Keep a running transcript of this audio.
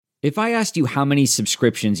If I asked you how many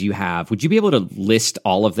subscriptions you have, would you be able to list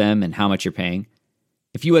all of them and how much you're paying?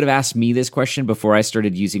 If you would have asked me this question before I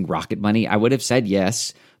started using Rocket Money, I would have said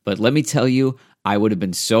yes, but let me tell you, I would have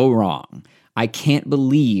been so wrong. I can't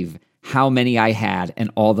believe how many I had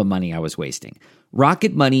and all the money I was wasting.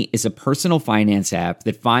 Rocket Money is a personal finance app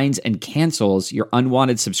that finds and cancels your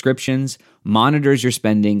unwanted subscriptions, monitors your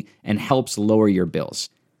spending, and helps lower your bills.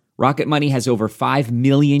 Rocket Money has over 5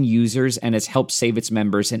 million users and has helped save its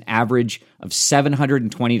members an average of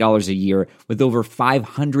 $720 a year with over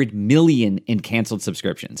 500 million in canceled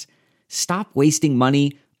subscriptions. Stop wasting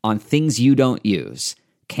money on things you don't use.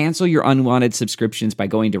 Cancel your unwanted subscriptions by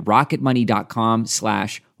going to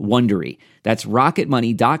rocketmoney.com/Wondery. That's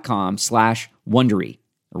rocketmoney.com/Wondery.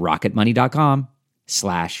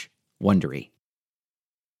 rocketmoney.com/Wondery.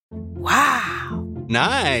 Wow.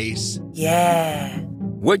 Nice. Yeah.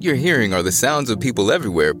 What you're hearing are the sounds of people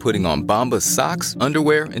everywhere putting on Bombas socks,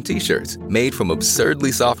 underwear, and T-shirts made from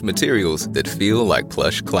absurdly soft materials that feel like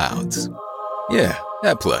plush clouds. Yeah,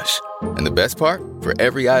 that plush. And the best part? For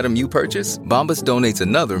every item you purchase, Bombas donates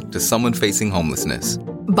another to someone facing homelessness.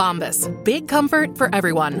 Bombas. Big comfort for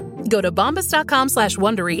everyone. Go to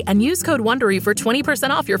bombas.com/Wondery and use code Wondery for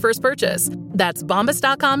 20% off your first purchase. That's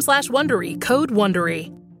bombas.com/Wondery. Code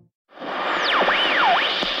Wondery.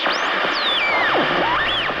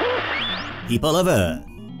 People of Earth,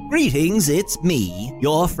 greetings, it's me,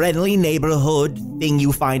 your friendly neighborhood thing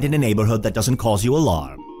you find in a neighborhood that doesn't cause you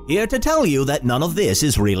alarm. Here to tell you that none of this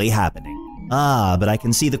is really happening. But I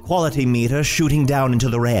can see the quality meter shooting down into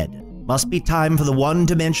the red. Must be time for the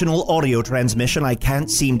one-dimensional audio transmission I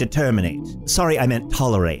can't seem to terminate. Sorry, I meant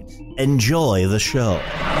tolerate. Enjoy the show.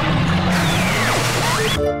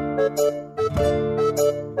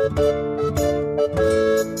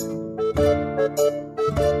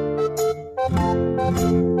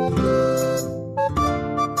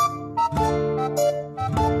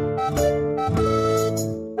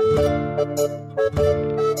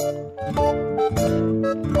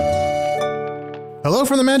 Hello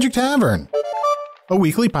from the Magic Tavern, a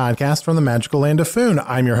weekly podcast from the magical land of Foon.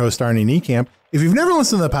 I'm your host, Arnie Niekamp. If you've never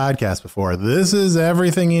listened to the podcast before, this is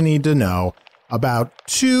everything you need to know. About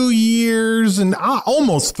 2 years and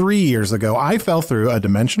almost 3 years ago, I fell through a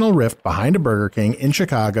dimensional rift behind a Burger King in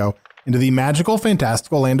Chicago into the magical,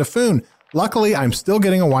 fantastical land of Foon. Luckily, I'm still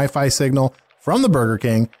getting a Wi-Fi signal from the Burger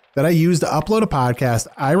King that I use to upload a podcast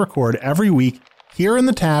I record every week here in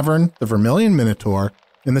the tavern, the Vermilion Minotaur,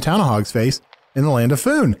 in the town of Hogsface, in the land of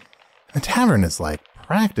Foon. The tavern is like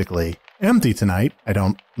practically empty tonight. I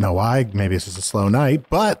don't know why. Maybe it's just a slow night,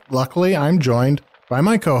 but luckily I'm joined by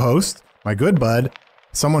my co-host, my good bud,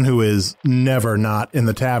 someone who is never not in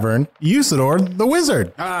the tavern, Usidore the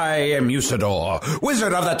Wizard. I am Usidore,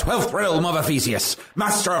 wizard of the 12th realm of Ephesius,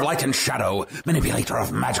 master of light and shadow, manipulator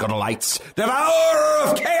of magical delights, devourer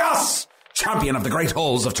of chaos, champion of the great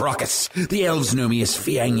halls of Tarakas. The elves know me as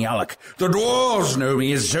Fiang Yalak. The dwarves know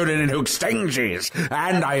me as Zodan and Hoogstanges.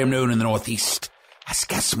 And I am known in the northeast as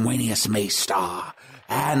Gasmuenius Maystar.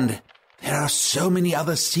 And there are so many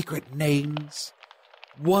other secret names.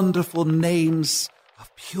 Wonderful names of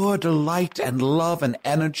pure delight and love and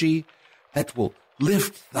energy that will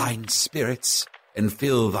lift thine spirits and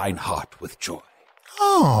fill thine heart with joy.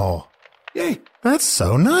 Oh, Yay. that's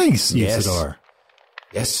so nice, Yes. Usidore.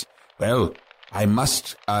 Yes. Well, I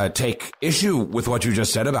must take issue with what you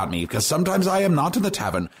just said about me, because sometimes I am not in the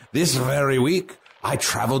tavern. This very week, I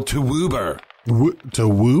traveled to Woober. To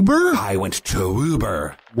Woober? I went to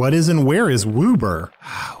Woober. What is and where is Woober?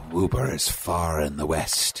 Woober is far in the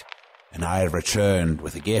west, and I have returned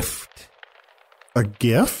with a gift. A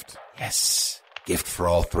gift? Yes, gift for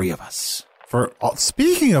all three of us.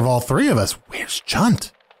 Speaking of all three of us, where's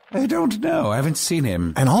Chunt? I don't know. I haven't seen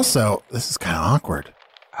him. And also, this is kind of awkward.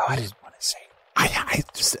 Oh, I didn't want to say.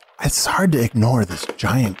 It's hard to ignore this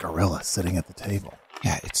giant gorilla sitting at the table.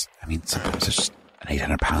 Yeah, sometimes there's just an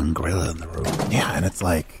 800-pound gorilla in the room. Yeah, and it's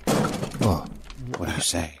like, oh, What do you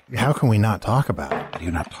say? how can we not talk about it? How do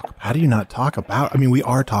you not talk about How do you not talk about? I mean, we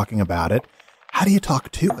are talking about it. How do you talk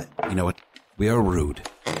to it? it? You know what? We are rude.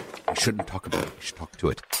 We shouldn't talk about it. We should talk to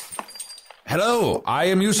it. Hello, I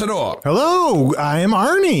am Usidore. Hello, I am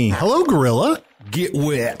Arnie. Hello, gorilla. Get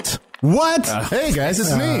wet. What? Hey, guys,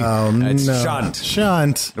 it's me. Oh, It's no. Shunt.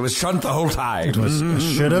 Shunt. It was Shunt the whole time.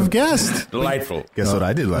 Should have guessed. Delightful. Guess what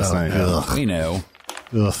I did last night? Ugh. We know.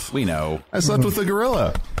 Ugh. We know. I slept with a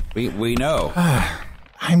gorilla. We know.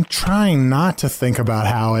 I'm trying not to think about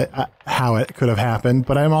how it could have happened,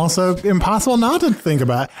 but I'm also impossible not to think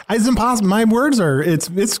about. It's impossible. My words are it's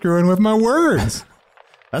screwing with my words.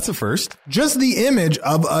 That's a first. Just the image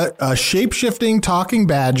of a shape-shifting talking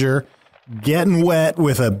badger getting wet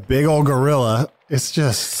with a big old gorilla. It's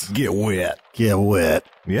just Get wet. get wet.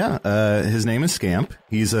 Yeah, his name is Scamp.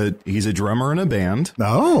 He's a drummer in a band.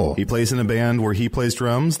 Oh, He plays in a band where he plays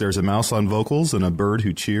drums. There's a mouse on vocals and a bird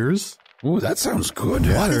who cheers. Ooh, that sounds good.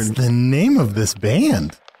 what is the name of this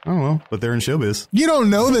band? I don't know, but they're in showbiz. You don't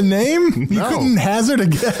know the name? You No. couldn't hazard a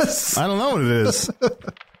guess? I don't know what it is.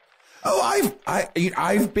 Oh,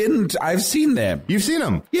 I've seen them. You've seen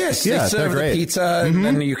them. Yes, Yeah, they serve they're the great. pizza, and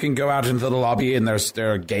then you can go out into the lobby, and there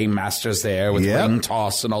are game masters there with Yep. ring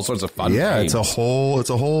toss and all sorts of fun. Yeah, games. it's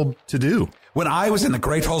a whole to do. When I was in the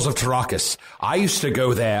Great Halls of Tarakas, I used to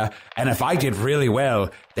go there, and if I did really well,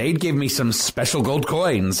 they'd give me some special gold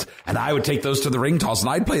coins, and I would take those to the ring toss, and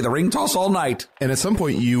I'd play the ring toss all night. And at some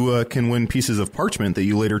point, you can win pieces of parchment that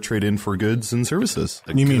you later trade in for goods and services.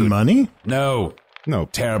 You mean money? No, No,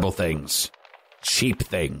 terrible things. Cheap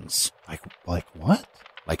things. Like what?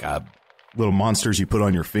 Like a little monsters you put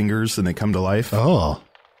on your fingers and they come to life. Oh,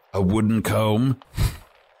 wooden comb.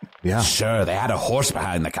 Yeah. Sure, they had a horse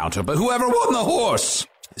behind the counter, but whoever won the horse?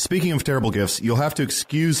 Speaking of terrible gifts, you'll have to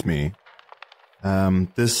excuse me.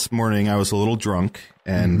 This morning I was a little drunk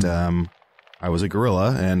and I was a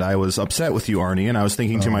gorilla and I was upset with you, Arnie, and I was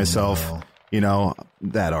thinking to myself, you know,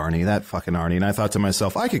 that fucking Arnie. And I thought to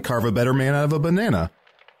myself, I could carve a better man out of a banana.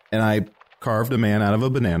 And I carved a man out of a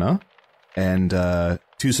banana, and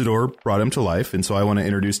Tusador brought him to life, and so I want to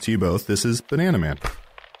introduce to you both. This is Banana Man.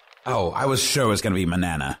 Oh, I was sure it was going to be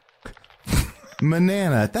Manana.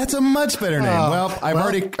 Manana, that's a much better name.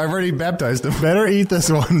 I've already baptized him. better eat this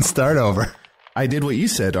one and start over. I did what you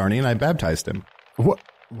said, Arnie, and I baptized him.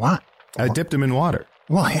 What? I dipped him in water.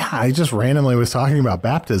 Well, yeah, I just randomly was talking about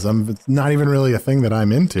baptism. It's not even really a thing that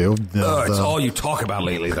I'm into. It's all you talk about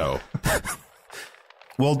lately, though.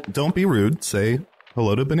 Well, don't be rude. Say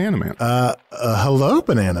hello to Banana Man. Hello,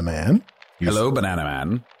 Banana Man. Hello, Banana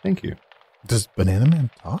Man. Thank you. Does Banana Man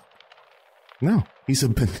talk? No, he's a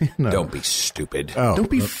banana. Don't be stupid. Oh,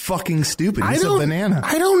 Don't be fucking stupid. He's a banana.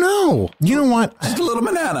 I don't know. You know what? Just a little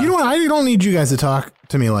banana. You know what? I don't need you guys to talk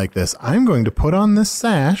to me like this. I'm going to put on this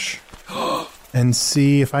sash and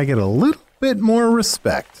see if I get a little bit more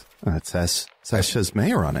respect. It says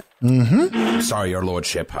mayor on it. Sorry, your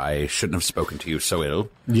lordship. I shouldn't have spoken to you so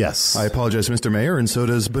ill. Yes. I apologize, Mr. Mayor, and so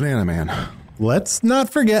does Banana Man. Let's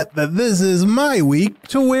not forget that this is my week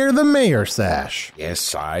to wear the mayor sash.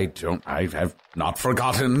 Yes, I have not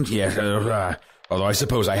forgotten yet, although I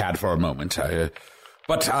suppose I had for a moment.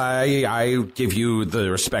 But I give you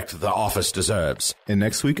the respect the office deserves. And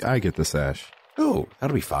next week, I get the sash. Oh,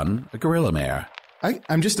 that'll be fun. A gorilla mayor.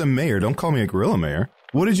 I'm just a mayor. Don't call me a gorilla mayor.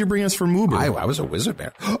 What did you bring us from Moober? I was a wizard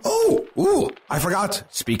mayor. Oh, I forgot.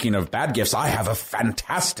 Speaking of bad gifts, I have a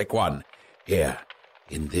fantastic one. Here,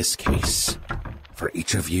 in this case, for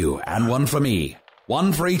each of you, and one for me.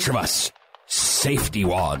 One for each of us. Safety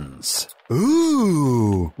wands.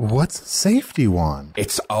 Ooh, what's a safety wand?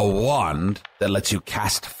 It's a wand that lets you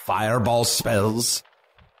cast fireball spells,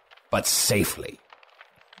 but safely.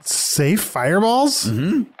 Safe fireballs?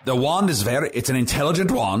 The wand is it's an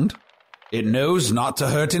intelligent wand. It knows not to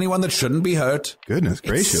hurt anyone that shouldn't be hurt. Goodness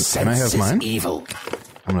gracious. Can I have mine? Evil.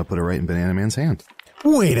 I'm going to put it right in Banana Man's hand.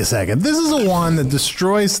 Wait a second. This is a wand that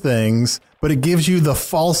destroys things, but it gives you the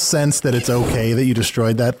false sense that it's okay that you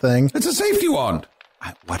destroyed that thing. It's a safety wand.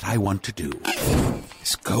 What I want to do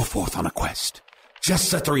is go forth on a quest. Just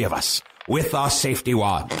the three of us, with our safety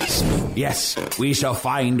wands. Yes, we shall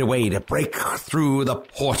find a way to break through the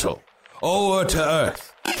portal over to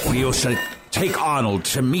Earth. We shall take Arnold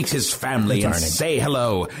to meet his family and say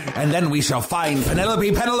hello, and then we shall find Penelope,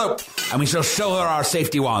 and we shall show her our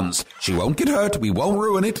safety wands. She won't get hurt, we won't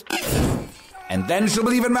ruin it, and then she'll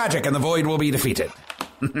believe in magic and the void will be defeated.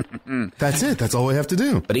 That's it. That's all we have to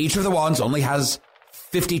do. But each of the wands only has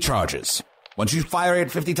 50 charges. Once you fire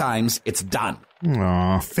it 50 times, it's done.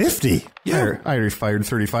 Aw, 50? yeah. I already fired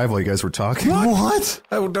 35 while you guys were talking. What?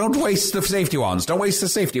 Oh, don't waste the safety wands. Don't waste the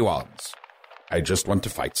safety wands. I just want to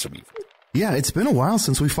fight some evil. Yeah, it's been a while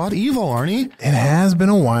since we fought evil, Arnie. It has been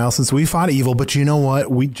a while since we fought evil, but you know what?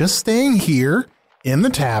 We just staying here in the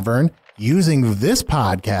tavern using this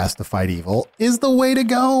podcast to fight evil is the way to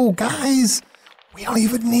go, guys. We don't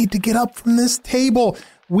even need to get up from this table.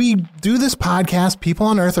 We do this podcast. People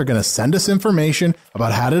on Earth are going to send us information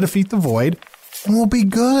about how to defeat the void, and we'll be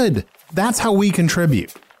good. That's how we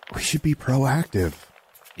contribute. We should be proactive.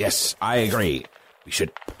 Yes, I agree. We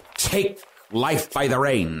should take life by the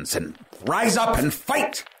reins and rise up and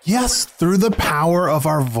fight. Yes, through the power of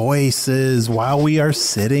our voices while we are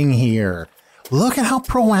sitting here. Look at how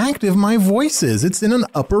proactive my voice is. It's in an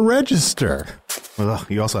upper register. Well,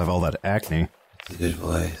 you also have all that acne. It's a good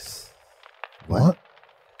voice. What?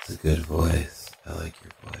 It's a good voice. I like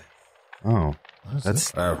your voice. Oh,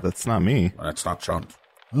 that's not me. That's not Chunt.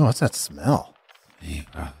 Oh, what's that smell? Me,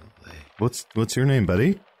 probably. What's your name,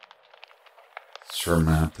 buddy? Sir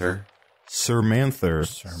Manther. Sir Manther.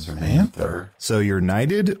 Sir Manther. So you're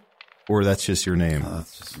knighted, or that's just your name? Oh,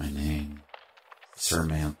 that's just my name. Sir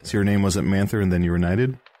Manther. So your name wasn't Manther, and then you were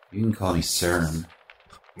knighted? You can call me Cern.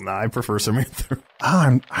 Nah, I prefer Sir Manther.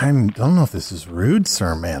 Oh, I don't know if this is rude,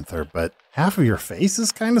 Sir Manther, but half of your face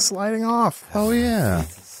is kind of sliding off. Oh, yeah.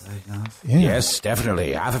 Yeah. Yes,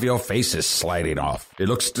 definitely. Half of your face is sliding off. It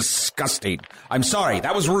looks disgusting. I'm sorry,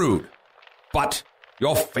 that was rude. But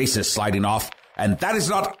your face is sliding off, and that is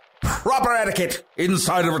not proper etiquette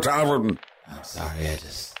inside of a tavern. I'm sorry,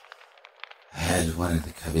 I had wanted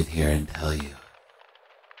to come in here and tell you,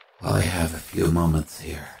 while I have a few moments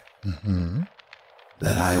here,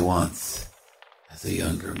 that I once, as a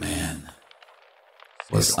younger man,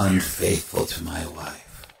 was unfaithful to my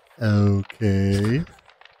wife. Okay.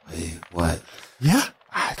 Wait, what? Yeah.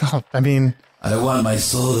 I want my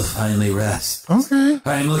soul to finally rest. Okay.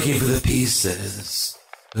 I'm looking for the peace that has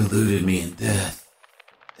eluded me in death.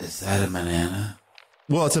 Is that a banana?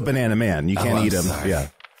 Well, it's a banana man. You can't eat him. Sorry. Yeah.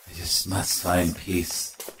 I just must find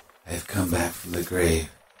peace. I have come back from the grave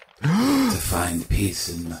to find peace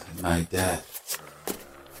in my death.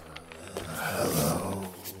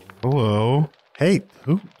 Hello. Hey,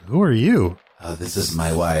 who are you? This is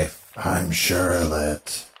my wife. I'm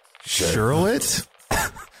Charlotte. Charlotte?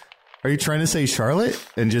 Are you trying to say Charlotte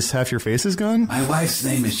and just half your face is gone? My wife's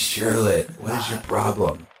name is Charlotte. What is your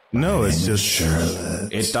problem? No, it's just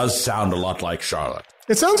Charlotte. It does sound a lot like Charlotte.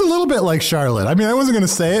 It sounds a little bit like Charlotte. I mean, I wasn't going to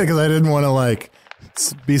say it because I didn't want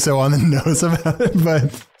to be so on the nose about it,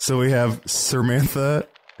 but so we have Samantha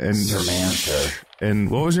and Samantha.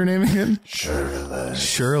 And what was your name again? Charlotte.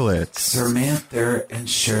 Charlotte. Samantha and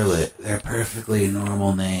Charlotte. They're perfectly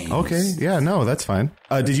normal names. Okay, yeah, no, that's fine.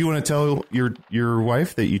 Did you want to tell your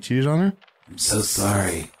wife that you cheated on her? I'm so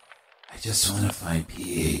sorry. I just want to find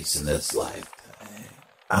peace in this lifetime.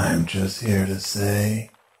 I'm just here to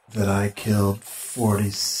say that I killed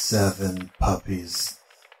 47 puppies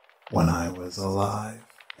when I was alive.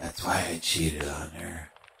 That's why I cheated on her.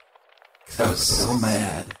 'Cause I was so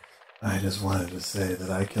mad. I just wanted to say that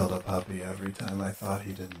I killed a puppy every time I thought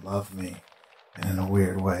he didn't love me. And in a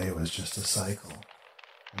weird way, it was just a cycle.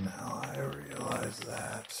 Now I realize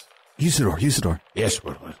that. Usador. Yes,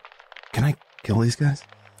 what? Can I kill these guys?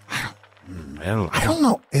 Well, I don't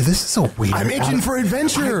know. This is so weird. I'm itching for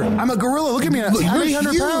adventure. I'm a gorilla. Look at me. I'm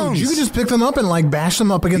 800 pounds. You could just pick them up and bash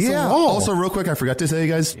them up against the wall. Also, real quick, I forgot to tell you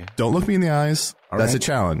guys, don't look me in the eyes. That's a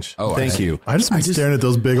challenge. Oh, thank you. I just been staring at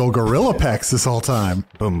those big old gorilla pecs this whole time.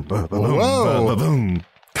 Boom, boom, boom, Whoa. boom, boom.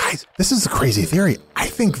 Guys, this is a crazy theory. I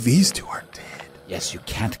think these two are dead. yes, you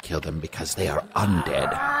can't kill them because they are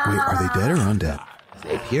undead. Wait, are they dead or undead?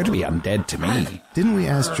 They appear to be undead to me. Didn't we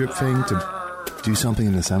ask Dripfang to do something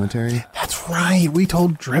in the cemetery? That's right. We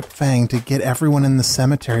told Dripfang to get everyone in the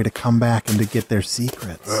cemetery to come back and to get their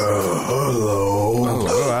secrets. Hello.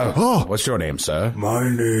 Oh, What's your name, sir? My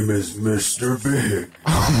name is Mr. Big.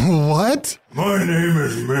 what? My name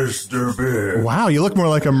is Mr. Big. Wow, you look more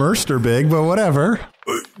like a Merster Big, but whatever.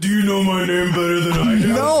 Do you know my name better than I do?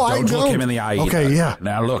 No, I Don't don't. look him in the eye. Okay, either. yeah.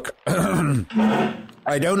 Now look,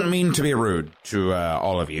 I don't mean to be rude to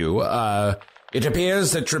all of you. It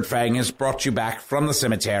appears that Dripfang has brought you back from the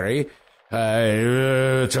cemetery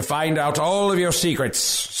to find out all of your secrets.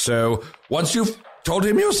 So once you've told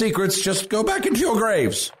him your secrets, just go back into your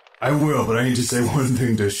graves. I will, but I need to say one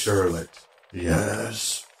thing to Charlotte.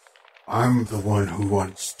 Yes, I'm the one who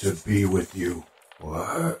wants to be with you.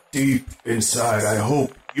 What? Deep inside, I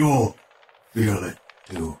hope you'll feel it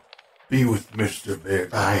too. Be with Mr.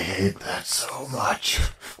 Big. I hate that so much.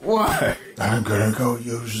 Why? I'm gonna go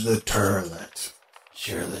use the turlet.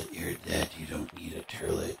 Charlotte, you're dead. You don't need a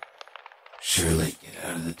turlet. Charlotte, get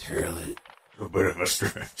out of the turlet. A bit of a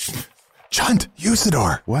stretch. Chunt,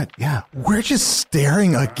 Usador. What? Yeah. We're just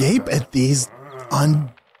staring agape at these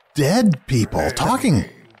undead people talking.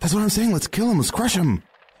 That's what I'm saying. Let's kill them. Let's crush them.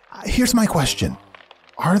 Here's my question.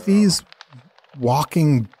 Are these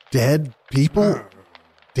walking dead people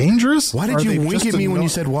dangerous? Why Are did they you wink just at me when you anno-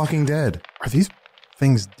 said Walking Dead? Are these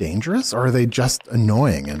things dangerous, or are they just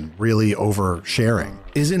annoying and really oversharing?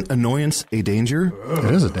 Isn't annoyance a danger?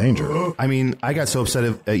 It is a danger. I mean, I got so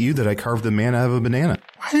upset at you that I carved the man out of a banana.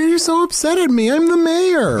 Why are you so upset at me? I'm the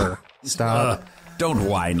mayor. Stop. Don't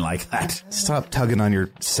whine like that. Stop tugging on your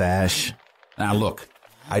sash. Now look,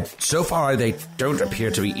 so far they don't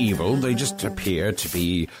appear to be evil. They just appear to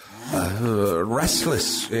be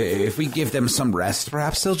restless. If we give them some rest,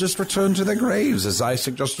 perhaps they'll just return to their graves, as I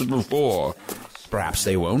suggested before. Perhaps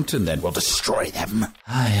they won't, and then we'll destroy them.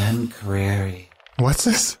 Hi, I'm Crary. What's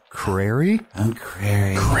this? Crary? I'm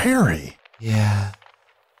Crary. Crary? Yeah.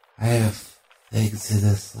 I have things in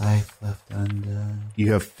this life left undone.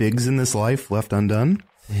 You have figs in this life left undone?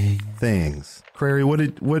 Things. Crary, what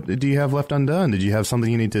do you have left undone? Did you have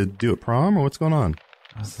something you need to do at prom, or what's going on?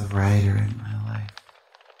 I was a writer in my life.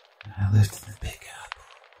 And I lived in the Big Apple.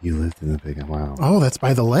 You lived in the Big Apple. Wow. Oh, that's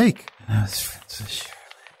by the lake. And I was friends with Shirley.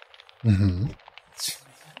 Mm-hmm.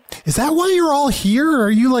 Is that why you're all here?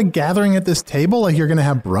 Are you like gathering at this table like you're going to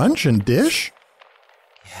have brunch and dish?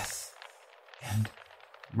 Yes. And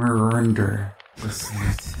Marinder was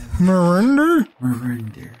there too. Marinder?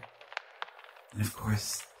 Marinder. And of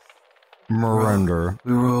course, Marinder.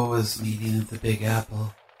 we were always meeting at the Big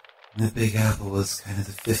Apple. And the Big Apple was kind of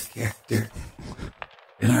the fifth character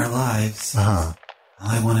in our lives. Uh-huh. All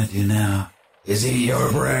I want to do now is eat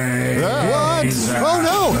your brains. What? Oh,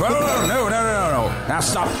 no. No. Now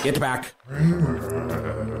stop. Get back.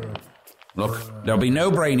 Look, there'll be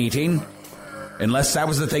no brain eating unless that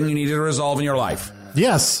was the thing you needed to resolve in your life.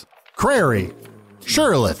 Yes. Crary.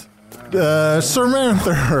 Charlotte.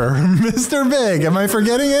 Samantha. Mr. Big. Am I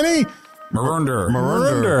forgetting any? Marinder.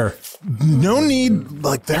 No need.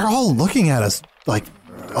 Like, they're all looking at us like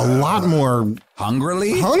a lot more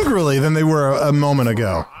hungrily than they were a moment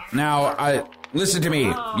ago. Now, listen to me,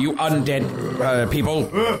 you undead people.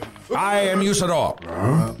 I am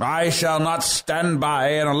Usador. I shall not stand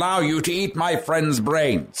by and allow you to eat my friend's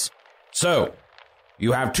brains. So,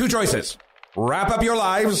 you have two choices. Wrap up your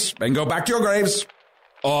lives and go back to your graves,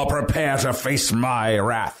 or prepare to face my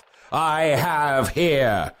wrath. I have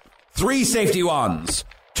here 3 safety wands,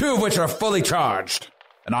 2 of which are fully charged,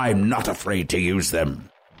 and I'm not afraid to use them.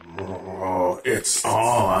 Oh, it's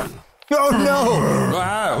on. Oh, no.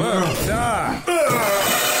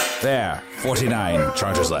 There, 49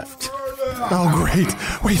 charges left. Oh, great.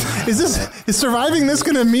 Wait, is surviving this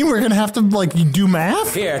going to mean we're going to have to, like, do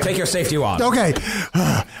math? Here, take your safety wand. Okay.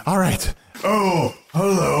 All right. Oh,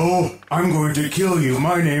 hello. I'm going to kill you.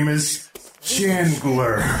 My name is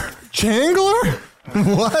Chandler. Chandler?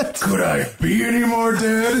 What? Could I be any more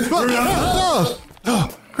dead? Oh,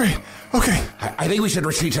 great. Okay. I think we should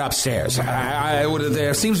retreat upstairs.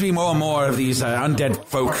 There seems to be more and more of these undead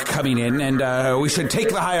folk coming in, and we should take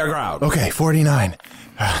the higher ground. Okay, 49.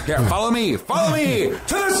 Here, follow me to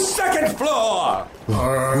the second floor.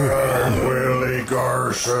 I'm Willie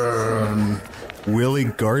Garson. Willie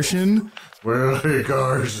Garson? Willie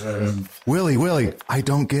Garson. Willie, I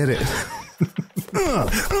don't get it. Whoa!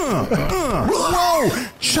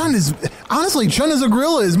 Chun is a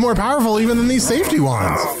gorilla is more powerful even than these safety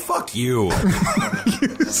wands. Fuck you.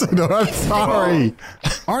 No, I'm sorry.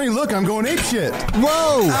 Arnie, look, I'm going apeshit.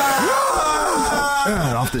 Whoa!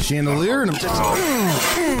 Off the chandelier, and I'm just...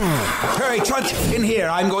 Hurry, Chunt, in here.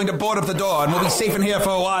 I'm going to board up the door, and we'll be safe in here for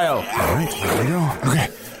a while. All right, here we go. Okay.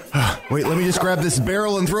 Wait, let me just grab this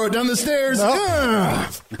barrel and throw it down the stairs.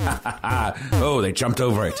 Oh, they jumped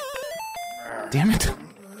over it. Damn it.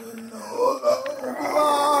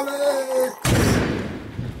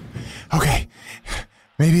 Okay.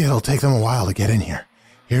 Maybe it'll take them a while to get in here.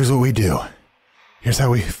 Here's what we do. Here's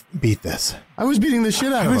how we beat this. I was beating the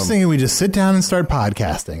shit out of him. I was thinking we just sit down and start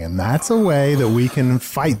podcasting, and that's a way that we can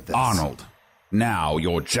fight this. Arnold, now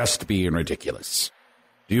you're just being ridiculous.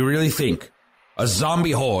 Do you really think a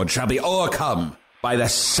zombie horde shall be overcome by the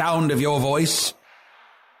sound of your voice?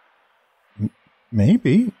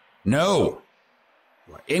 Maybe. No.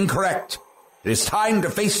 You are incorrect. It is time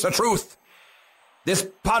to face the truth. This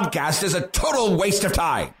podcast is a total waste of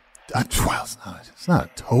time. Well, it's not a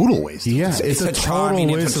total waste of time. Yes, it's a charming,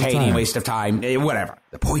 total waste of entertaining time. waste of time. Whatever.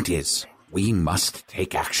 The point is, we must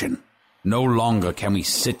take action. No longer can we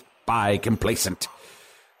sit by complacent,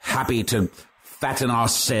 happy to fatten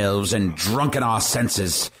ourselves and drunken our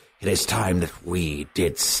senses. It is time that we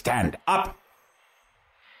did stand up.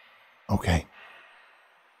 Okay.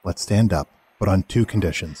 Let's stand up, but on 2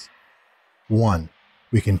 conditions. 1,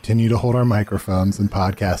 we continue to hold our microphones and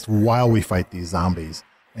podcast while we fight these zombies.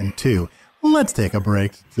 And 2, let's take a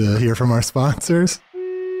break to hear from our sponsors.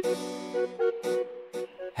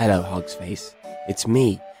 Hello, Hogsface. It's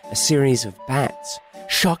me, a series of bats.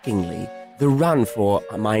 Shockingly, the run for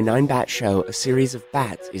my 9-bat show, A Series of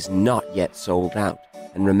Bats, is not yet sold out.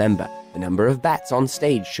 And remember, the number of bats on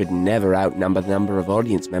stage should never outnumber the number of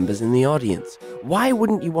audience members in the audience. Why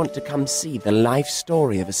wouldn't you want to come see the life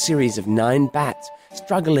story of a series of 9 bats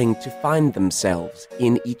struggling to find themselves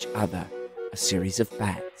in each other? A series of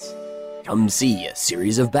bats. Come see A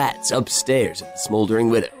Series of Bats upstairs at the Smoldering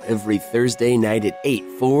Widow every Thursday night at 8.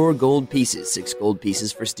 4 gold pieces, 6 gold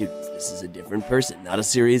pieces for students. This is a different person, not A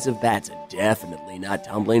Series of Bats, and definitely not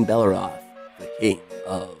Tomblin Belleroth, the king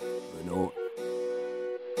of the North.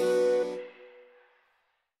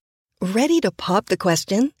 Ready to pop the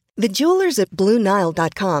question? The jewelers at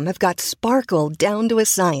BlueNile.com have got sparkle down to a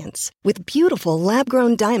science with beautiful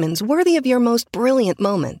lab-grown diamonds worthy of your most brilliant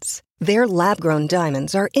moments. Their lab-grown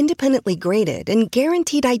diamonds are independently graded and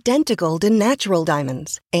guaranteed identical to natural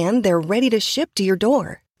diamonds, and they're ready to ship to your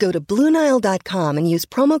door. Go to BlueNile.com and use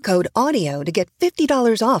promo code AUDIO to get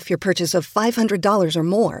 $50 off your purchase of $500 or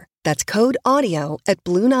more. That's code AUDIO at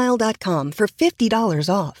BlueNile.com for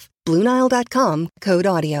 $50 off. BlueNile.com, code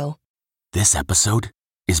AUDIO. This episode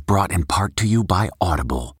is brought in part to you by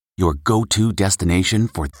Audible, your go-to destination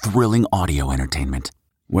for thrilling audio entertainment.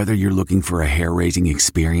 Whether you're looking for a hair-raising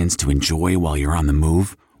experience to enjoy while you're on the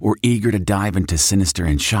move or eager to dive into sinister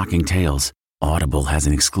and shocking tales, Audible has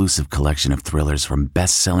an exclusive collection of thrillers from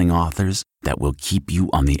best-selling authors that will keep you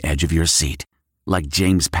on the edge of your seat. Like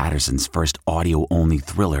James Patterson's first audio-only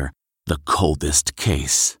thriller, The Coldest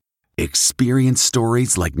Case. Experience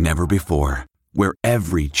stories like never before, where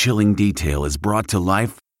every chilling detail is brought to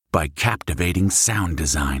life by captivating sound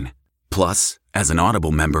design. Plus, as an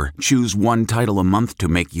Audible member, choose one title a month to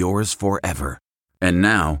make yours forever. And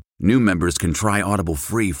now, new members can try Audible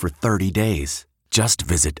free for 30 days. Just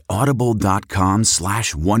visit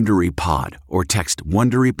audible.com/WonderyPod or text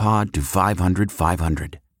WonderyPod to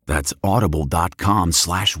 500-500. That's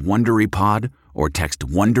audible.com/WonderyPod or text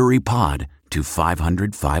WonderyPod to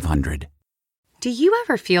 500-500. Do you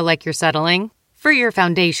ever feel like you're settling? For your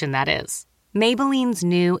foundation, that is. Maybelline's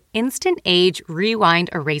new Instant Age Rewind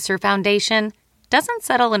Eraser Foundation doesn't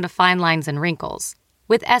settle into fine lines and wrinkles.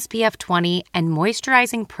 With SPF 20 and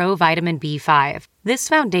moisturizing Pro Vitamin B5, this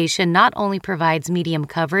foundation not only provides medium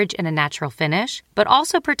coverage and a natural finish, but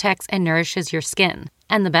also protects and nourishes your skin.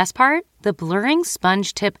 And the best part? The blurring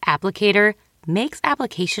sponge tip applicator makes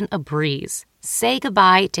application a breeze. Say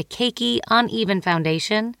goodbye to cakey, uneven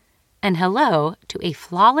foundation and hello to a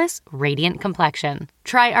flawless, radiant complexion.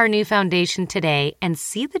 Try our new foundation today and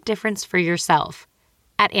see the difference for yourself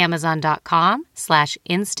at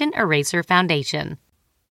Amazon.com/Instant Eraser Foundation.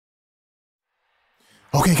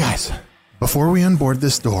 Okay, guys, before we unboard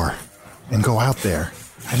this door and go out there,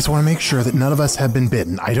 I just want to make sure that none of us have been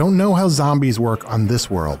bitten. I don't know how zombies work on this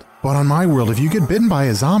world, but on my world, if you get bitten by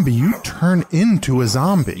a zombie, you turn into a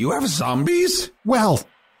zombie. You have zombies? Well,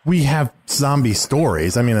 we have zombie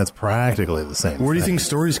stories. I mean, that's practically the same. Where do you think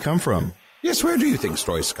stories come from? Yes, where do you think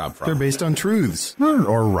stories come from? They're based on truths.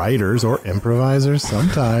 Or writers or improvisers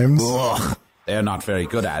sometimes. Ugh, they're not very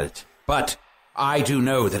good at it. But I do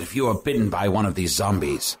know that if you are bitten by one of these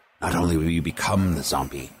zombies, not only will you become the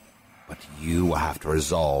zombie, but you will have to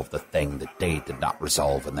resolve the thing that they did not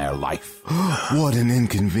resolve in their life. What an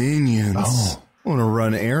inconvenience. Oh. I want to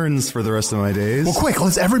run errands for the rest of my days. Well, quick,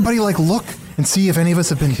 let's everybody look and see if any of us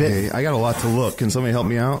have been bitten. Okay, I got a lot to look. Can somebody help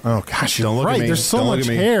me out? Oh, gosh, Don't look right. at me. There's so Don't look much at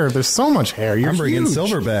me. hair. There's so much hair. You're I'm bringing huge.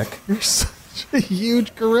 Silverback. You're such a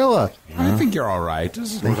huge gorilla. I think you're all right.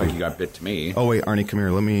 Doesn't look like you got bit to me. Oh, wait, Arnie, come here.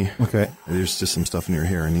 Let me... Okay. There's just some stuff in your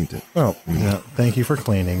hair. I need to... Oh, yeah. Thank you for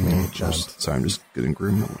cleaning me, John. Sorry, I'm just getting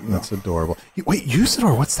groomed. That's adorable. Wait,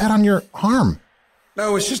 Usador, what's that on your arm?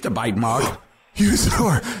 No, it's just a bite mark.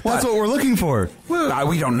 Usador, That's what we're looking for. Well,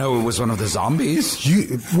 we don't know it was one of the zombies.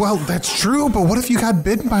 well, that's true, but what if you got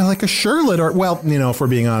bitten by like a Shirlet or, well, if we're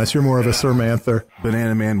being honest, you're more of a Sir Manther.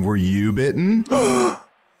 Banana Man, were you bitten?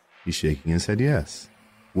 He's shaking his head yes.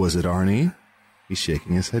 Was it Arnie? He's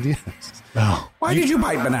shaking his head yes. No. Why did you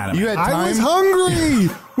bite Banana Man? You had time? I was hungry.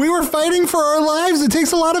 We were fighting for our lives. It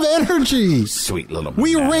takes a lot of energy. Sweet little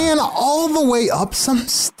We banana. ran all the way up some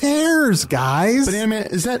stairs, guys. Banana Man,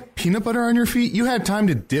 is that peanut butter on your feet? You had time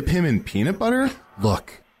to dip him in peanut butter?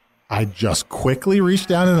 Look, I just quickly reached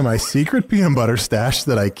down into my secret peanut butter stash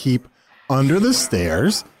that I keep under the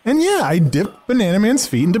stairs. And yeah, I dipped Banana Man's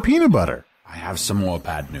feet into peanut butter. I have some more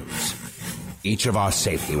bad news. Each of our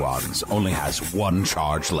safety wands only has one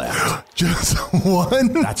charge left. Just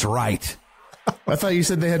one? That's right. I thought you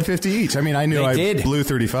said they had 50 each. I mean, I knew They I did. blew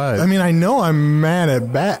 35. I mean, I know I'm bad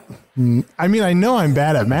at I know I'm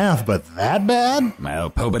bad at math, but that bad?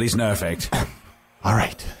 Well, nobody's perfect. All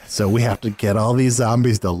right, so we have to get all these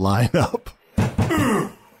zombies to line up.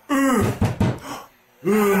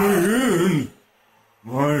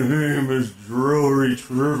 My name is Drury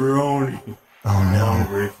Trivioni. Oh, no.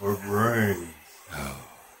 Hungry for brains.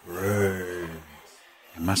 Brains.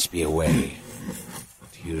 There must be a way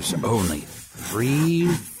to use only 3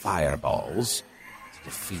 fireballs to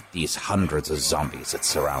defeat these hundreds of zombies that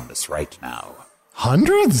surround us right now.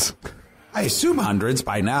 Hundreds? I assume hundreds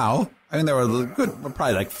by now. I mean, there were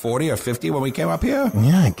probably like 40 or 50 when we came up here.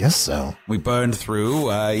 Yeah, I guess so. We burned through,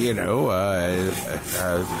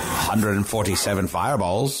 147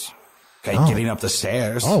 fireballs. Okay, getting up the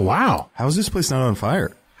stairs. Oh, wow. How is this place not on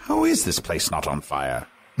fire? How is this place not on fire?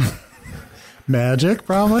 Magic,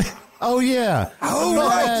 probably? Oh, yeah. Oh,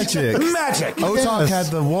 magic. Magic. Otok had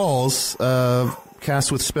the walls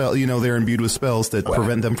cast with spell. They're imbued with spells that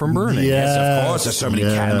prevent them from burning. Yes, of course. There's so many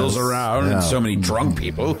candles around and so many drunk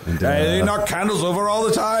people. They knock candles over all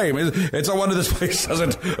the time. It's a wonder this place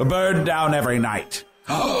doesn't burn down every night.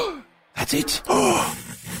 That's it.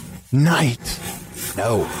 Night.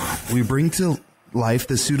 No. We bring to life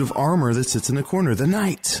the suit of armor that sits in the corner, the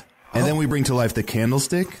knight. And then we bring to life the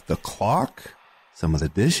candlestick, the clock, some of the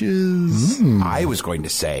dishes. I was going to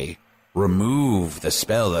say, remove the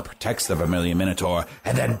spell that protects the Vermilion Minotaur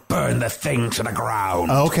and then burn the thing to the ground.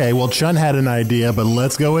 Okay, well, Chun had an idea, but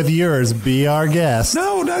let's go with yours. Be our guest.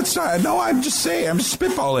 No, that's not. No, I'm just saying. I'm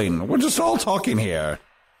spitballing. We're just all talking here.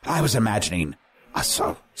 I was imagining us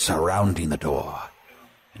surrounding the door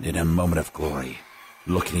and in a moment of glory,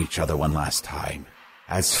 looking at each other one last time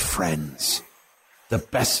as friends, the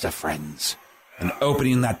best of friends, and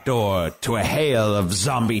opening that door to a hail of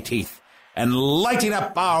zombie teeth and lighting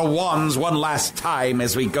up our wands one last time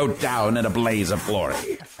as we go down in a blaze of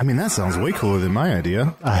glory. I mean, that sounds way cooler than my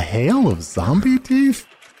idea. A hail of zombie teeth?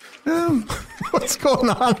 What's going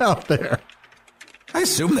on out there? I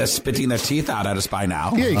assume they're spitting their teeth out at us by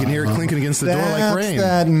now. Yeah, you can hear it clinking against the door like rain.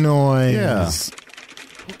 That's that noise. Yeah.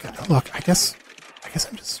 Look, I guess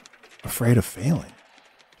I'm just afraid of failing.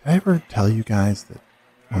 Did I ever tell you guys that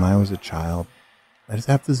when I was a child, I just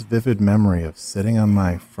have this vivid memory of sitting on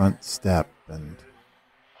my front step and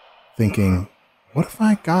thinking, what if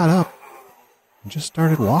I got up and just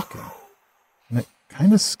started walking? And it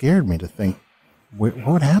kind of scared me to think, what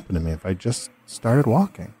would happen to me if I just started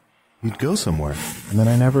walking? You'd go somewhere. And then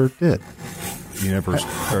I never did. You never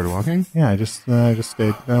started walking? Yeah, I just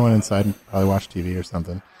stayed. Then I went inside and probably watched TV or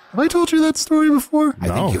something. Have I told you that story before? I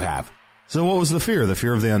think you have. So what was the fear? The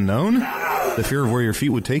fear of the unknown? The fear of where your feet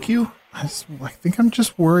would take you? I think I'm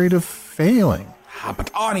just worried of failing.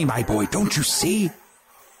 But Arnie, my boy, don't you see?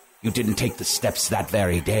 You didn't take the steps that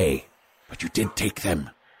very day, but you did take them.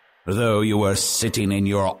 Though you were sitting in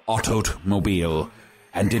your automobile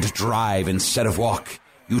and did drive instead of walk,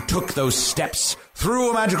 you took those steps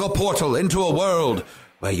through a magical portal into a world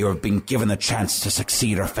where you have been given the chance to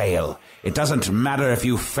succeed or fail. It doesn't matter if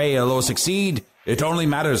you fail or succeed. It only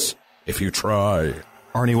matters if you try.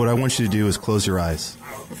 Arnie, what I want you to do is close your eyes.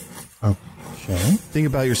 Okay. Think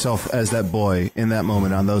about yourself as that boy in that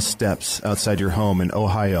moment on those steps outside your home in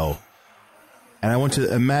Ohio. And I want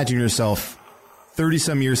to imagine yourself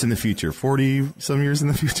 30-some years in the future, 40-some years in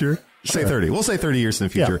the future. Sure. Say 30. We'll say 30 years in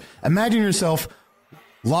the future. Yeah. Imagine yourself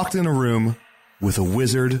locked in a room with a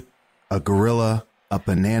wizard, a gorilla, a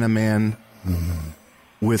banana man,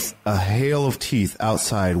 with a hail of teeth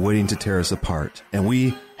outside waiting to tear us apart. And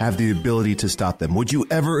we have the ability to stop them. Would you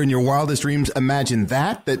ever in your wildest dreams imagine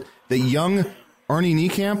that young Arnie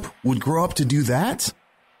Niekamp would grow up to do that?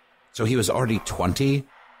 So he was already 20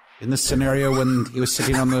 in this scenario when he was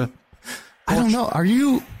sitting on the... I don't know.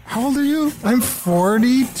 How old are you? I'm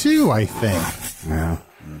 42, I think. Yeah.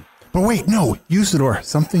 But wait, no, Usador,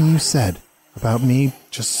 something you said about me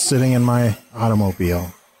just sitting in my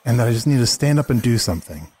automobile and that I just need to stand up and do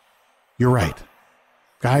something. You're right.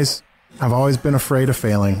 Guys, I've always been afraid of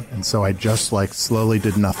failing, and so I just slowly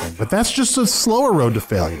did nothing. But that's just a slower road to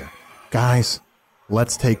failure. Guys,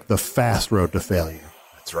 let's take the fast road to failure.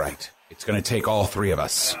 That's right. It's going to take all three of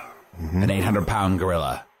us. An 800-pound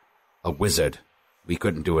gorilla. A wizard. We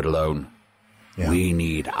couldn't do it alone. Yeah. We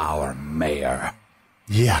need our mayor.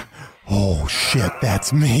 Yeah. Oh, shit,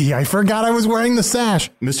 that's me. I forgot I was wearing the sash.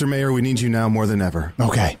 Mr. Mayor, we need you now more than ever.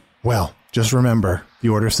 Okay. Well, just remember the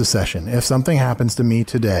order of secession. If something happens to me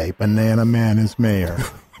today, Banana Man is mayor.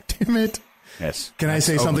 Damn it. Yes. Can I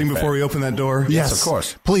say something before we open that door? Yes, of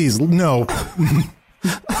course. Please, no.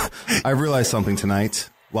 I realized something tonight,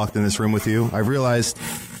 walked in this room with you. I realized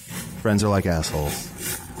friends are like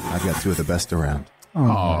assholes. I've got two of the best around.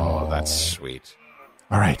 Oh, that's sweet.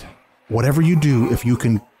 All right. Whatever you do, if you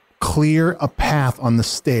can clear a path on the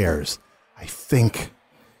stairs, I think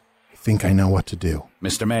I know what to do.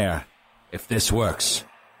 Mr. Mayor, if this works,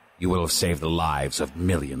 you will have saved the lives of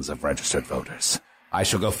millions of registered voters. I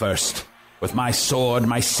shall go first. With my sword,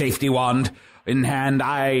 my safety wand in hand,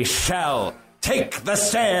 I shall take the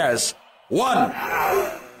stairs. 1,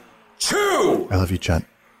 2. I love you, Chunt.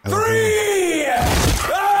 3!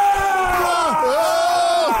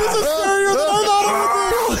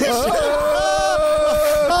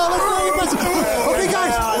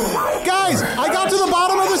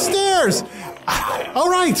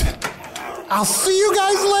 I'll see you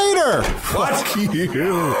guys later. Fuck you.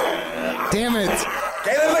 Damn it.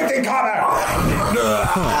 Galen Lichtenkammer!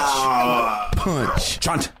 Punch.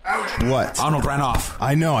 Chunt. What? Arnold ran off.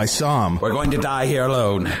 I know, I saw him. We're going to die here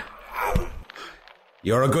alone.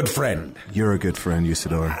 You're a good friend. You're a good friend,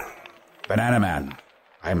 Usador. Banana Man,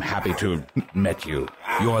 I'm happy to have met you.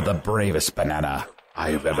 You're the bravest banana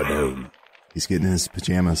I have ever known. He's getting in his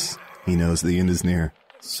pajamas. He knows the end is near.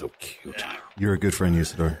 So cute. You're a good friend,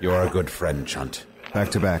 Usador. You're a good friend, Chunt.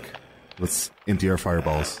 Back to back. Let's empty our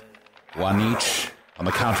fireballs. One each on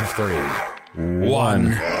the count of 3. 1, 2. What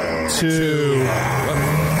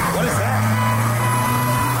is that?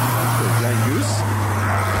 A giant goose?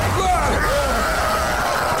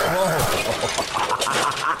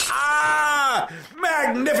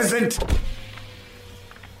 Magnificent!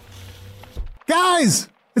 Guys,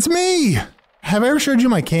 it's me. Have I ever showed you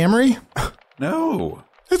my Camry? No.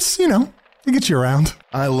 It's, it gets you around.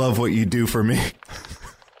 I love what you do for me.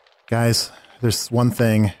 Guys, there's one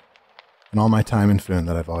thing in all my time in Foon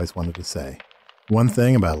that I've always wanted to say. One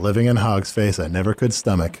thing about living in Hog's Face I never could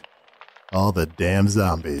stomach. All the damn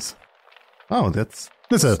zombies. Oh, that's...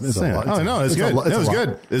 It's good. It's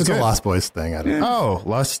good. It's a Lost Boys thing. I don't know. Oh,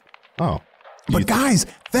 Lost... Oh. But guys,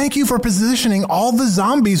 thank you for positioning all the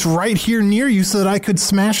zombies right here near you so that I could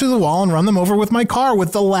smash through the wall and run them over with my car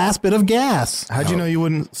with the last bit of gas. How'd you know you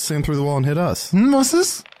wouldn't slam through the wall and hit us? What's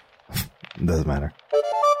this? Doesn't matter.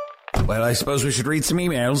 Well, I suppose we should read some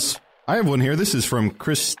emails. I have one here. This is from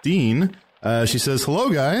Christine. She says, hello,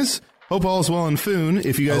 guys. Hope all is well in Foon.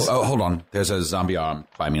 If you guys... Oh, hold on. There's a zombie arm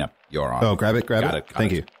climbing up your arm. Oh, grab it. Got it.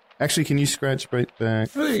 Thank you. Actually, can you scratch right back?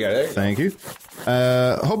 Oh, there you go. Thank you.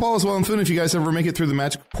 Hope all is well in Foon. If you guys ever make it through the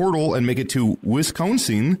magic portal and make it to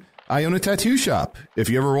Wisconsin, I own a tattoo shop. If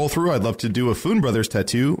you ever roll through, I'd love to do a Foon Brothers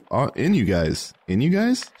tattoo in you guys. In you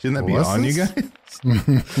guys? Shouldn't that be on you guys?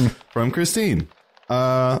 From Christine.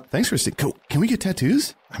 Thanks, Christine. Can we get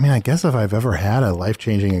tattoos? I mean, I guess if I've ever had a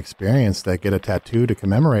life-changing experience that get a tattoo to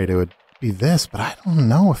commemorate, it would be this, but I don't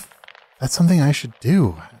know if that's something I should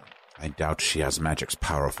do. I doubt she has magics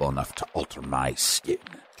powerful enough to alter my skin.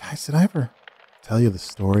 Guys, did I ever tell you the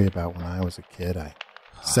story about when I was a kid? I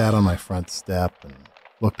sat on my front step and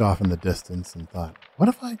looked off in the distance and thought, what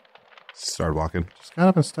if I started walking? Just got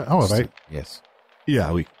up and started. Oh, right. Yes.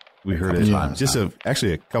 Yeah, we heard it just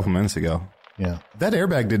actually a couple minutes ago. Yeah. That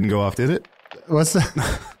airbag didn't go off, did it? What's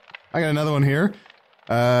that? I got another one here.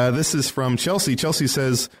 This is from Chelsea. Chelsea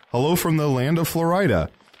says, hello from the land of Florida.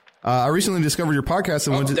 I recently discovered your podcast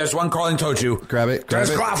and there's one crawling toad you. Grab it. I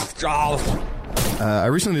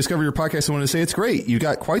recently discovered your podcast and wanted to say it's great. You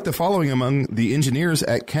got quite the following among the engineers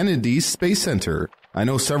at Kennedy Space Center. I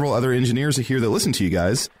know several other engineers here that listen to you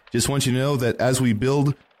guys. Just want you to know that as we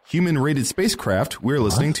build human-rated spacecraft, we're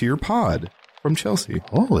listening to your pod. From Chelsea.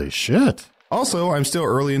 Holy shit. Also, I'm still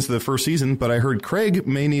early into the first season, but I heard Craig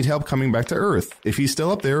may need help coming back to Earth. If he's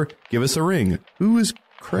still up there, give us a ring. Who is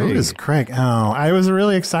Craig? Who is Craig? Oh, I was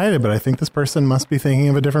really excited, but I think this person must be thinking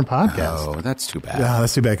of a different podcast. Oh, that's too bad. Yeah,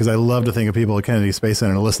 that's too bad, because I love to think of people at Kennedy Space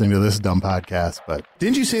Center listening to this dumb podcast, but...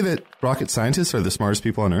 Didn't you say that rocket scientists are the smartest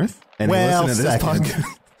people on Earth? And they listen to this podcast?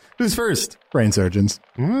 Who's first? Brain surgeons.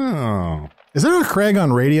 Oh. Is there a Craig on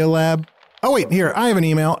Radiolab? Oh, wait, here, I have an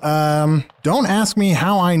email. Don't ask me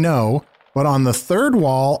how I know, but on the third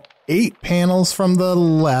wall, 8 panels from the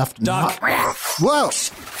left... Duck! Whoa!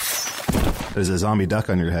 There's a zombie duck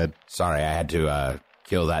on your head. Sorry, I had to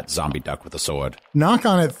kill that zombie duck with a sword. Knock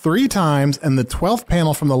on it 3 times, and the 12th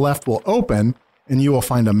panel from the left will open, and you will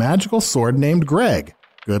find a magical sword named Greg.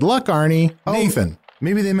 Good luck, Arnie. Oh, Nathan.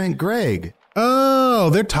 Maybe they meant Greg. Oh,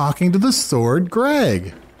 they're talking to the sword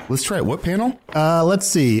Greg. Let's try it. What panel? Let's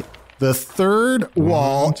see. The third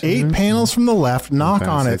wall, 8 panels from the left, knock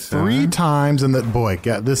on it 3 times, and boy,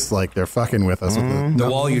 get this, like they're fucking with us. With the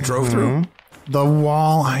wall you drove through? The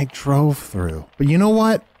wall I drove through. But you know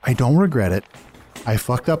what? I don't regret it. I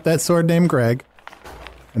fucked up that sword named Greg,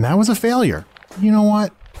 and that was a failure. You know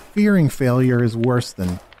what? Fearing failure is worse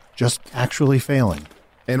than just actually failing.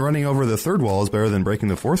 And running over the third wall is better than breaking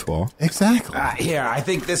the fourth wall. Exactly. Here, I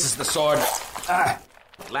think this is the sword.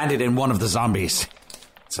 Landed in one of the zombies.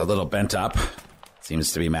 It's a little bent up.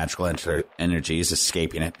 Seems to be magical energies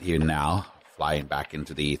escaping it even now, flying back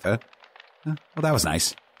into the ether. Well, that was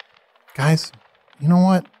nice. Guys, you know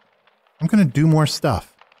what? I'm going to do more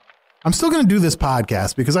stuff. I'm still going to do this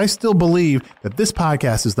podcast because I still believe that this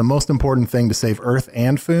podcast is the most important thing to save Earth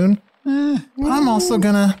and Foon. But I'm also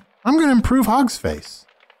going to improve Hog's Face.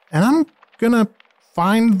 And I'm going to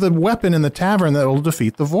find the weapon in the tavern that will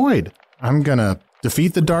defeat the Void. I'm going to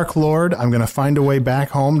defeat the Dark Lord. I'm going to find a way back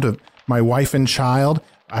home to my wife and child.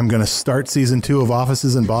 I'm going to start season 2 of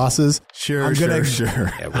Offices and Bosses. Sure. I'm going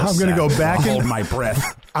to go back and hold my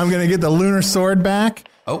breath. I'm going to get the Lunar Sword back.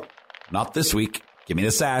 Oh, not this week. Give me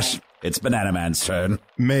the sash. It's Banana Man's turn.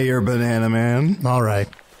 Mayor Banana Man. All right.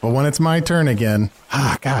 Well, when it's my turn again.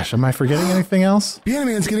 Gosh, am I forgetting anything else? Banana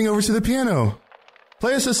Man's getting over to the piano.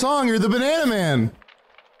 Play us a song. You're the Banana Man.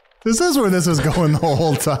 This is where this is going the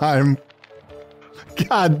whole time.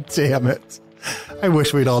 God damn it. I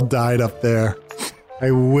wish we'd all died up there.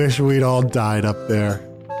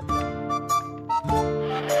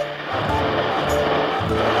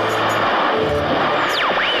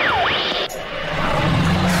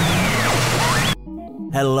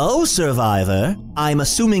 Hello, Survivor. I'm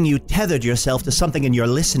assuming you tethered yourself to something in your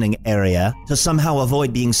listening area to somehow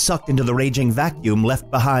avoid being sucked into the raging vacuum left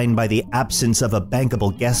behind by the absence of a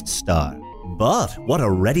bankable guest star. But what a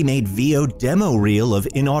ready-made VO demo reel of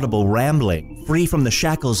inaudible rambling, free from the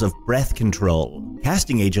shackles of breath control.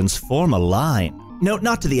 Casting agents form a line. No,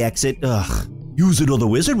 not to the exit. Use It or the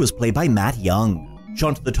Wizard was played by Matt Young.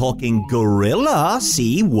 Chunt the Talking Gorilla,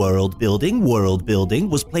 see, world building,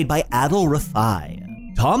 was played by Adil Rafai.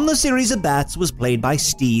 Tom the Series of Bats was played by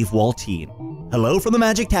Steve Waltine. Hello from the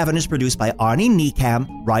Magic Tavern is produced by Arnie Niekamp,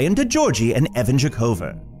 Ryan DeGiorgi, and Evan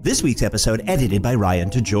Jacover. This week's episode edited by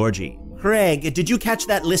Ryan DeGiorgi. Craig, did you catch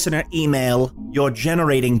that listener email? You're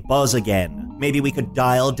generating buzz again. Maybe we could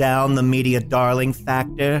dial down the media darling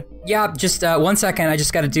factor? Yeah, just 1 second. I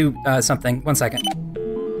just got to do something. 1 second.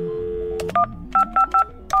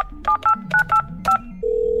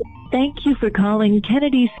 Thank you for calling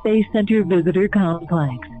Kennedy Space Center Visitor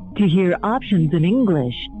Complex. To hear options in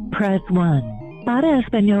English, press 1. Para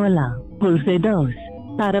Española, pulse 2.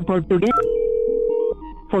 Para Portugués.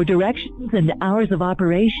 For directions and hours of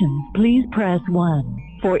operations, please press 1.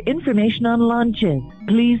 For information on launches,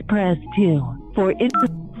 please press 2.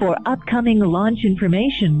 For upcoming launch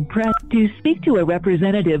information, press. To speak to a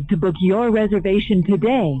representative to book your reservation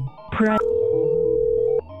today, press.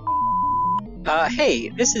 Hey,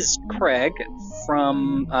 this is Craig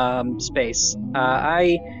from space.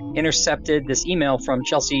 I intercepted this email from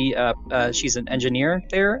Chelsea. She's an engineer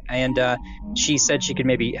there, and she said she could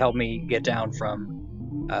maybe help me get down from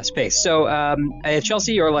space. So if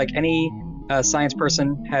Chelsea or like any science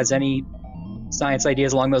person has any science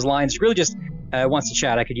ideas along those lines, really just wants to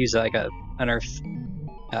chat, I could use like an Earth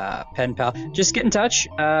pen pal. Just get in touch.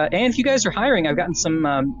 And if you guys are hiring, I've gotten some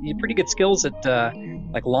pretty good skills at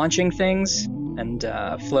like launching things and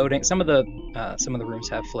floating. Some of the rooms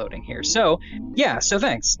have floating here. So yeah. So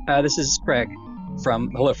thanks. This is Craig from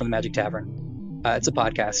the Magic Tavern. It's a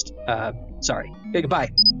podcast. Sorry. Goodbye.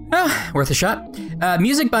 Worth a shot.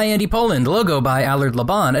 Music by Andy Poland, logo by Allard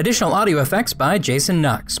Laban, additional audio effects by Jason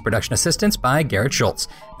Knox, production assistance by Garrett Schultz.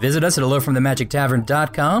 Visit us at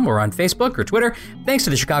hellofromthemagictavern.com or on Facebook or Twitter. Thanks to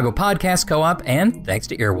the Chicago Podcast Co-op, and thanks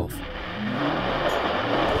to Earwolf.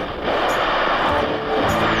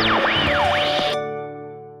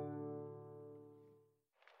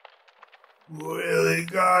 Willie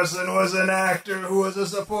Garson was an actor who was a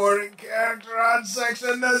supporting character on Sex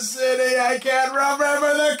and the City. I can't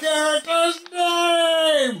remember the character's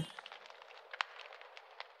name!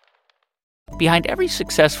 Behind every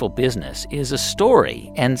successful business is a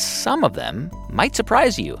story, and some of them might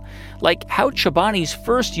surprise you. Like how Chobani's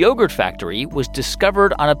first yogurt factory was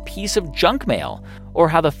discovered on a piece of junk mail, or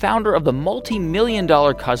how the founder of the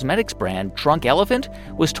multi-million-dollar cosmetics brand Drunk Elephant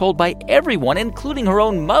was told by everyone, including her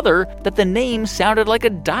own mother, that the name sounded like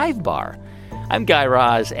a dive bar. I'm Guy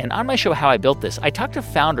Raz, and on my show How I Built This, I talk to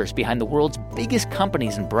founders behind the world's biggest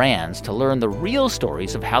companies and brands to learn the real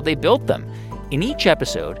stories of how they built them. In each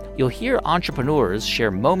episode, you'll hear entrepreneurs share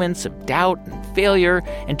moments of doubt and failure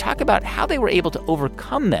and talk about how they were able to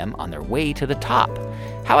overcome them on their way to the top.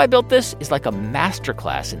 How I Built This is like a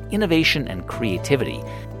masterclass in innovation and creativity,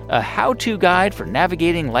 a how-to guide for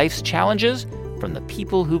navigating life's challenges from the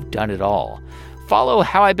people who've done it all. Follow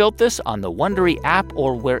How I Built This on the Wondery app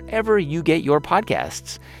or wherever you get your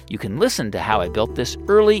podcasts. You can listen to How I Built This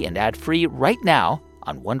early and ad-free right now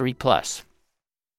on Wondery Plus.